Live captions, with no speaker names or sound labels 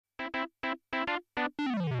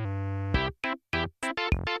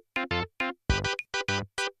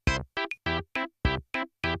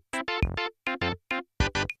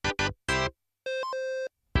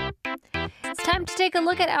Time to take a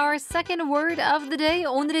look at our second word of the day.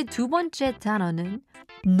 오늘의 두 번째 단어는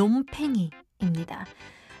놈팽이입니다.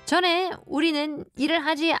 전에 우리는 일을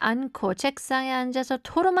하지 않고 책상에 앉아서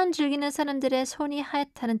토로만 즐기는 사람들의 손이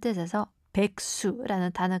하얗다는 뜻에서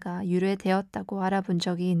백수라는 단어가 유래되었다고 알아본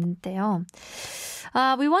적이 있는데요.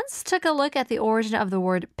 We once took a look at the origin of the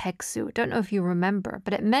word 백수. Don't know if you remember,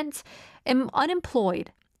 but it meant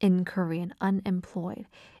unemployed in Korean, unemployed.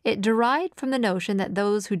 It derived from the notion that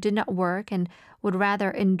those who did not work and would rather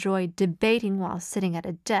enjoy debating while sitting at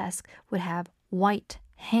a desk would have white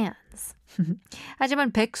hands.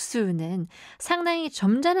 하지만 백수는 상당히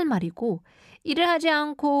점잖은 말이고 일을 하지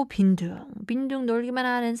않고 빈둥 놀기만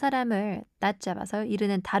하는 사람을 낮잡아서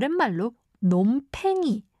이르는 다른 말로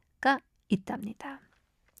놈팽이가 있답니다.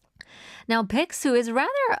 Now, 백수 is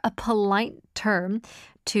rather a polite term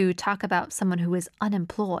to talk about someone who is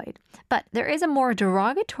unemployed. But there is a more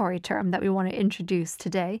derogatory term that we want to introduce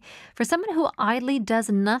today. For someone who idly does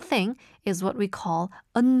nothing is what we call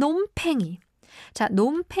a 놈팽이. 자,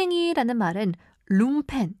 놈팽이라는 말은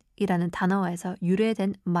룸펜이라는 단어에서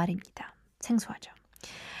유래된 말입니다. 생소하죠?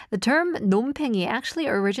 The term 놈팽이 actually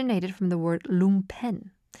originated from the word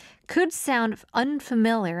lumpen. Could sound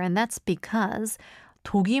unfamiliar, and that's because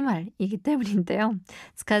독일말이기 때문인데요.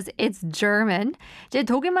 It's because it's German. 이제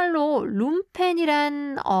독일말로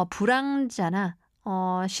룸펜이란 불황자나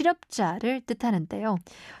실업자를 뜻하는데요.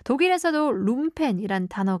 독일에서도 룸펜이란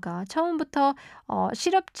단어가 처음부터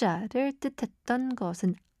실업자를 뜻했던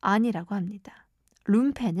것은 아니라고 합니다.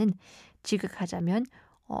 룸펜은 지극하자면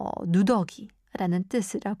누더기라는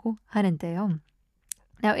뜻이라고 하는데요.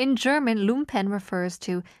 Now, in German, Lumpen refers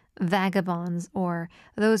to vagabonds or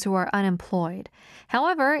those who are unemployed.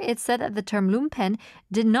 However, it's said that the term Lumpen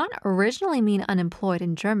did not originally mean unemployed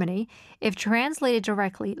in Germany. If translated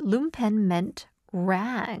directly, Lumpen meant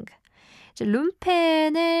rag.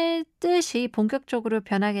 룸펜의 뜻이 본격적으로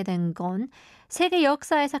변하게 된 건 세계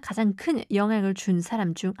역사에서 가장 큰 영향을 준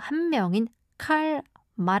사람 중 한 명인 칼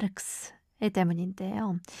마르크스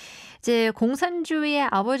때문인데요. 이제 공산주의의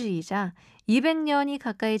아버지이자 200년이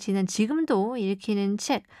가까이 지난 지금도 읽히는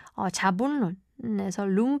책 자본론에서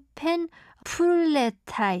룸펜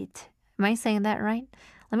프롤레타리트. Am I saying that right?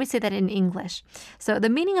 Let me say that in English. So the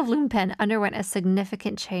meaning of lumpen underwent a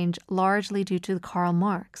significant change largely due to Karl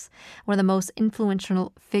Marx, one of the most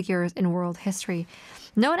influential figures in world history.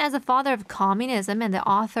 Known as the father of communism and the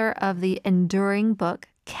author of the enduring book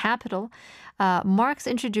Capital, Marx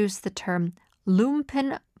introduced the term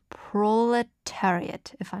lumpen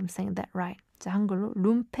proletariat, if I'm saying that right. 자, 한글로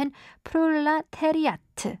lumpen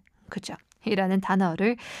proletariat. 그죠? 이라는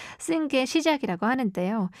단어를 쓴 게 시작이라고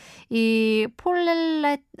하는데요. 이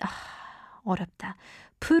어렵다.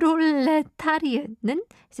 프롤레타리아는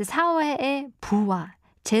이제 사회의 부와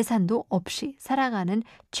재산도 없이 살아가는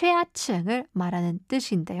최하층을 말하는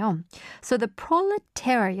뜻인데요. So the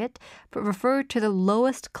proletariat referred to the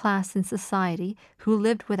lowest class in society who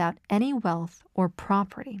lived without any wealth or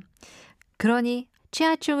property. 그러니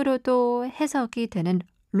최하층으로도 해석이 되는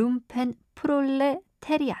룸펜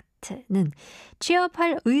프롤레타리아트는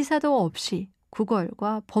취업할 의사도 없이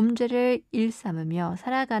구걸과 범죄를 일삼으며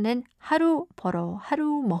살아가는 하루 벌어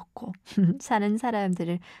하루 먹고 사는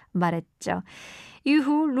사람들을 말했죠.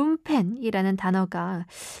 이후 룸펜이라는 단어가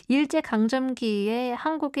일제강점기에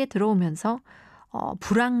한국에 들어오면서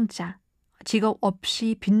불황자, 직업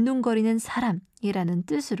없이 빈둥거리는 사람이라는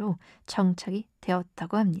뜻으로 정착이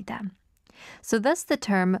되었다고 합니다. So thus the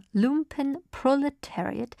term lumpen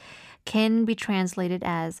proletariat can be translated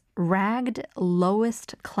as ragged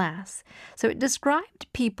lowest class. So it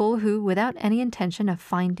described people who, without any intention of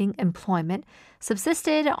finding employment,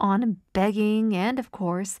 subsisted on begging and, of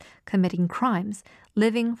course, committing crimes,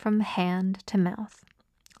 living from hand to mouth.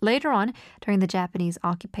 Later on, during the Japanese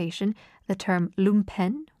occupation, the term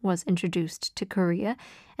lumpen was introduced to Korea,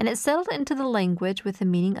 and it settled into the language with the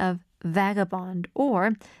meaning of vagabond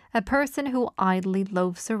or a person who idly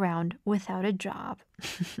loafs around without a job.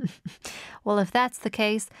 Well, if that's the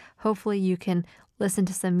case, hopefully you can listen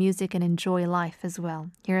to some music and enjoy life as well.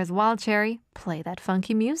 Here is Wild Cherry. Play that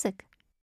funky music.